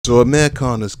So Amir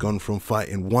Khan has gone from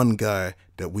fighting one guy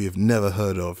that we have never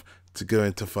heard of to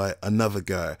going to fight another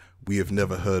guy we have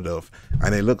never heard of.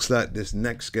 And it looks like this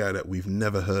next guy that we've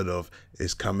never heard of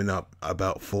is coming up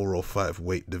about 4 or 5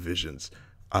 weight divisions.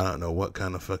 I don't know what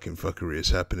kind of fucking fuckery is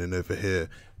happening over here,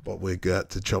 but we're got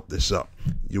to chop this up.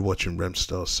 You're watching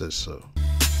Remstar Says So.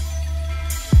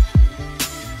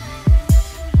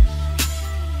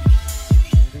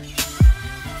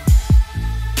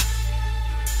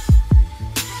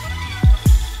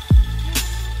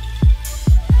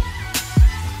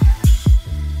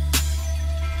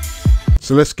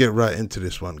 So let's get right into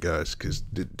this one, guys, because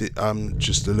I'm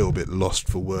just a little bit lost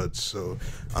for words. So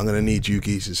I'm going to need you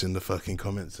geezers in the fucking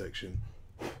comment section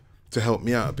to help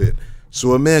me out a bit.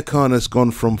 So Amir Khan has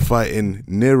gone from fighting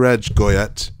Niraj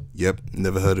Goyat, yep,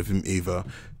 never heard of him either,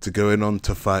 to going on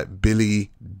to fight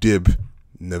Billy Dib,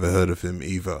 never heard of him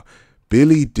either.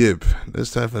 Billy Dib,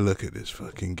 let's have a look at this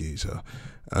fucking geezer.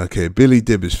 Okay, Billy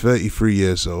Dib is 33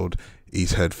 years old.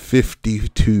 He's had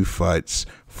 52 fights,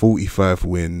 45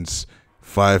 wins,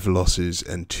 5 losses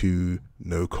and 2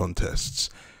 no contests.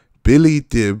 Billy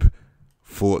Dib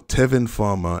fought Tevin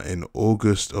Farmer in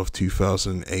August of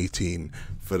 2018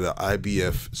 for the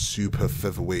IBF Super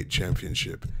Featherweight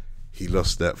Championship. He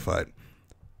lost that fight.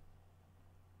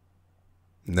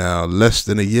 Now, less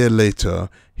than a year later,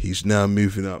 he's now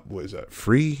moving up,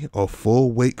 3 or 4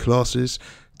 weight classes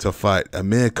to fight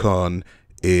Amir Khan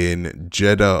in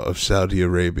Jeddah of Saudi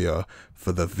Arabia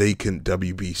for the vacant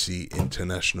WBC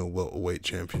International Welterweight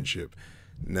Championship.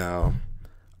 Now,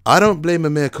 I don't blame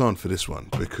Amir Khan for this one,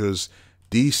 because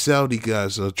these Saudi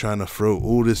guys are trying to throw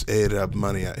all this Arab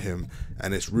money at him,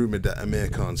 and it's rumored that Amir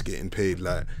Khan's getting paid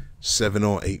like 7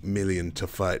 or 8 million to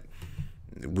fight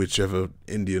whichever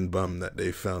Indian bum that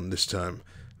they found this time.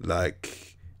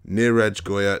 Like Niraj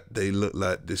Goyat, they look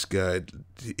like this guy.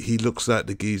 He looks like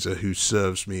the geezer who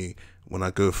serves me when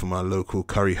I go for my local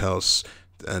curry house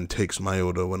and takes my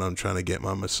order when I'm trying to get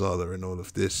my masala and all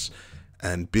of this.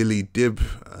 And Billy Dib,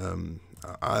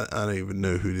 I don't even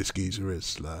know who this geezer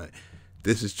is. Like,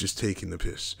 this is just taking the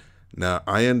piss. Now,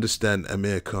 I understand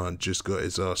Amir Khan just got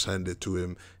his ass handed to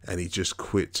him and he just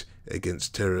quit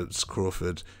against Terence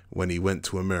Crawford when he went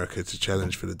to America to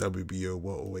challenge for the WBO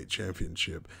Welterweight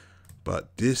Championship.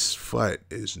 But this fight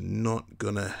is not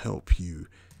going to help you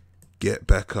get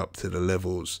back up to the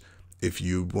levels if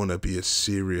you want to be a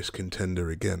serious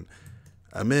contender again.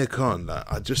 Amir Khan,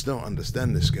 I just don't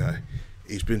understand this guy.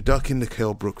 He's been ducking the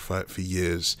Kell Brook fight for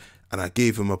years, and I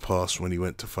gave him a pass when he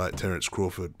went to fight Terence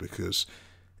Crawford because,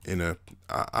 you know,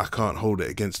 I can't hold it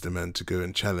against the man to go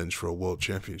and challenge for a world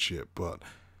championship. But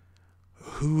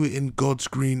who in God's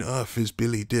green earth is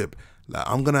Billy Dib? Like,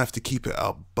 I'm going to have to keep it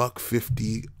up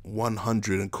 $150,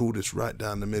 100 and call this right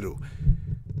down the middle.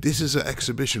 This is an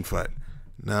exhibition fight.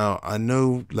 Now, I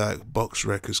know, like,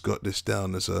 BoxRec has got this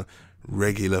down as a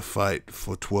regular fight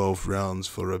for 12 rounds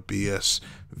for a BS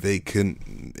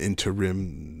vacant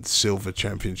interim silver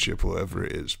championship or whatever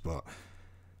it is, but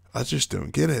I just don't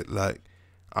get it. Like,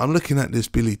 I'm looking at this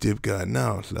Billy Dib guy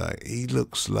now, like, he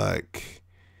looks like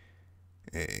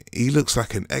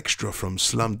an extra from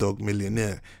Slumdog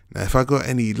Millionaire. Now, if I got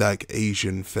any, like,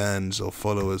 Asian fans or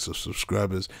followers or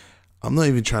subscribers, I'm not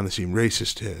even trying to seem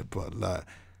racist here, but, like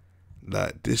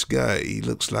this guy, he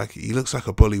looks like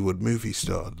a Bollywood movie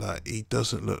star. Like, he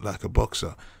doesn't look like a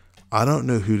boxer. I don't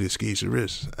know who this geezer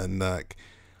is, and like,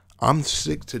 I'm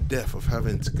sick to death of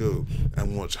having to go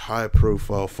and watch high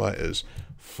profile fighters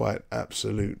fight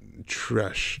absolute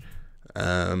trash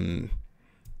all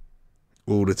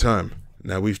the time.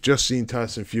 Now, we've just seen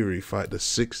Tyson Fury fight the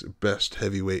 6th best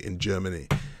heavyweight in Germany,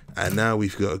 and now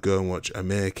we've got to go and watch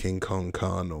Amir King Kong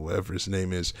Khan, or whatever his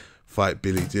name is, fight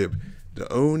Billy Dib. The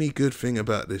only good thing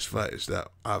about this fight is that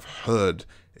I've heard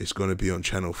it's going to be on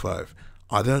Channel 5.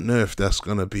 I don't know if that's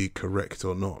going to be correct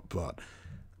or not, but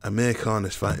Amir Khan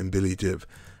is fighting Billy Dib.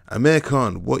 Amir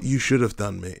Khan, what you should have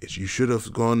done, mate, is you should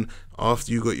have gone,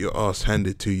 after you got your ass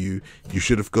handed to you, you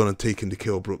should have gone and taken the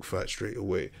Kell Brook fight straight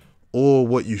away. Or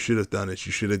what you should have done is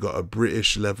you should have got a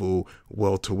British level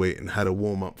welterweight and had a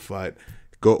warm-up fight,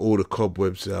 got all the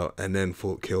cobwebs out, and then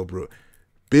fought Kell Brook.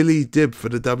 Billy Dib for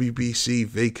the WBC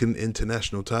vacant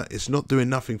international title. It's not doing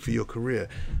nothing for your career,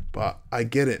 but I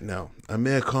get it now.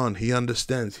 Amir Khan, he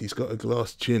understands. He's got a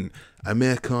glass chin.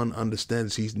 Amir Khan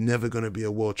understands he's never going to be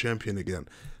a world champion again.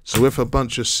 So if a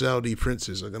bunch of Saudi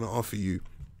princes are going to offer you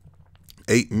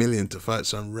 8 million to fight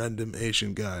some random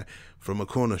Asian guy from a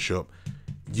corner shop,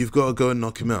 you've got to go and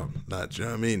knock him out. Like, do you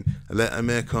know what I mean? Let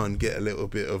Amir Khan get a little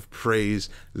bit of praise.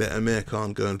 Let Amir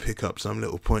Khan go and pick up some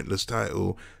little pointless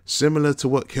title, similar to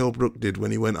what Kell Brook did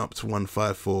when he went up to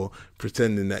 154,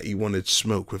 pretending that he wanted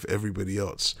smoke with everybody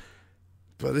else.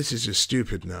 But this is just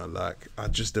stupid now. Like, I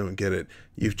just don't get it.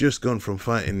 You've just gone from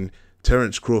fighting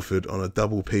Terence Crawford on a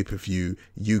double pay-per-view,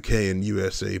 UK and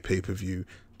USA pay-per-view,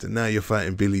 to now you're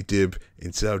fighting Billy Dib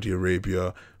in Saudi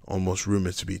Arabia, almost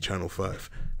rumoured to be Channel 5.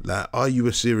 Like, are you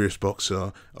a serious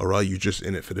boxer, or are you just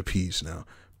in it for the peas now?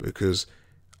 Because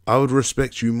I would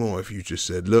respect you more if you just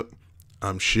said, look,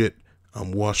 I'm shit,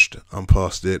 I'm washed, I'm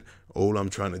past it. All I'm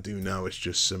trying to do now is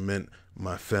just cement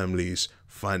my family's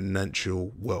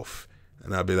financial wealth.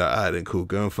 And I'd be like, alright then, cool,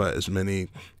 go and fight as many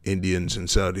Indians in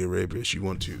Saudi Arabia as you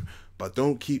want to. But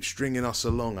don't keep stringing us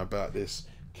along about this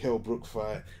Kell Brook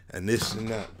fight and this and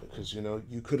that, because, you know,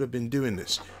 you could have been doing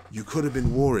this. You could have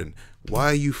been warring. Why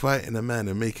are you fighting a man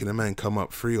and making a man come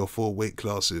up 3 or 4 weight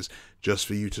classes just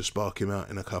for you to spark him out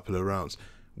in a couple of rounds?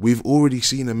 We've already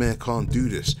seen Amir Khan do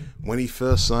this. When he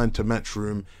first signed to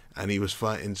Matchroom and he was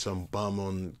fighting some bum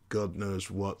on God knows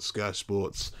what, Sky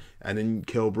Sports, and then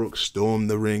Kell Brook stormed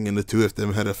the ring and the two of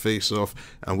them had a face-off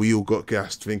and we all got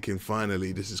gassed thinking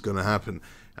finally this is going to happen.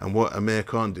 And what Amir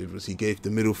Khan did was he gave the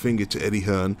middle finger to Eddie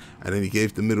Hearn, and then he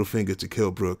gave the middle finger to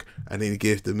Kell Brook, and then he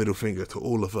gave the middle finger to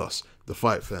all of us, the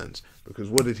fight fans. Because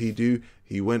what did he do?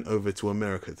 He went over to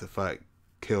America to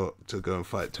go and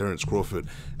fight Terence Crawford.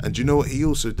 And do you know what he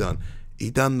also done? He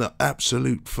done the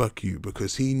absolute fuck you,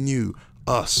 because he knew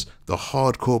us, the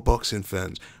hardcore boxing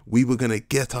fans, we were going to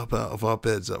get up out of our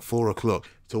beds at 4 o'clock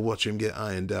to watch him get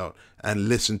ironed out and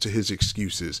listen to his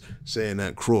excuses, saying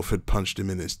that Crawford punched him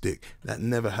in his dick. That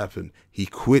never happened. He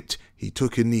quit, he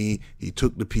took a knee, he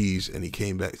took the peas, and he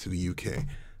came back to the UK.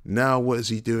 Now what is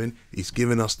he doing? He's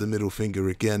giving us the middle finger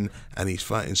again, and he's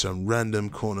fighting some random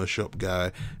corner shop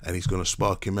guy, and he's going to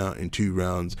spark him out in 2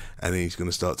 rounds, and then he's going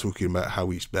to start talking about how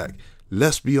he's back.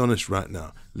 Let's be honest right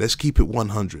now. Let's keep it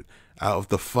 100. Out of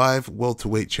the 5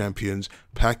 welterweight champions,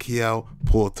 Pacquiao,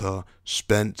 Porter,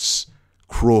 Spence,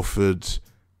 Crawford,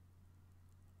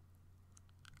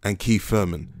 and Keith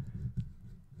Thurman,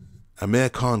 Amir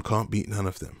Khan can't beat none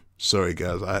of them. Sorry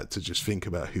guys, I had to just think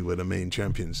about who were the main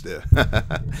champions there.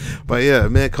 But yeah,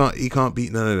 Amir Khan, he can't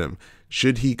beat none of them.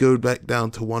 Should he go back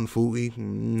down to 140?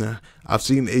 Nah. I've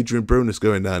seen Adrian Broner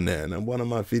going down there, and in one of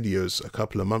my videos a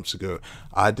couple of months ago,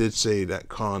 I did say that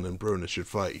Khan and Broner should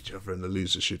fight each other and the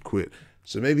loser should quit.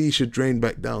 So maybe he should drain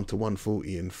back down to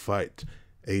 140 and fight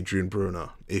Adrian Broner.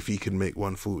 If he can make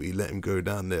 140, let him go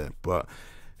down there. But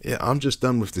yeah, I'm just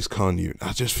done with this Khan unit.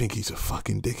 I just think he's a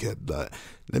fucking dickhead. Like,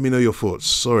 let me know your thoughts.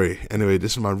 Sorry. Anyway,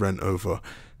 this is my rant over.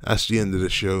 That's the end of the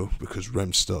show because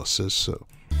Remstar says so.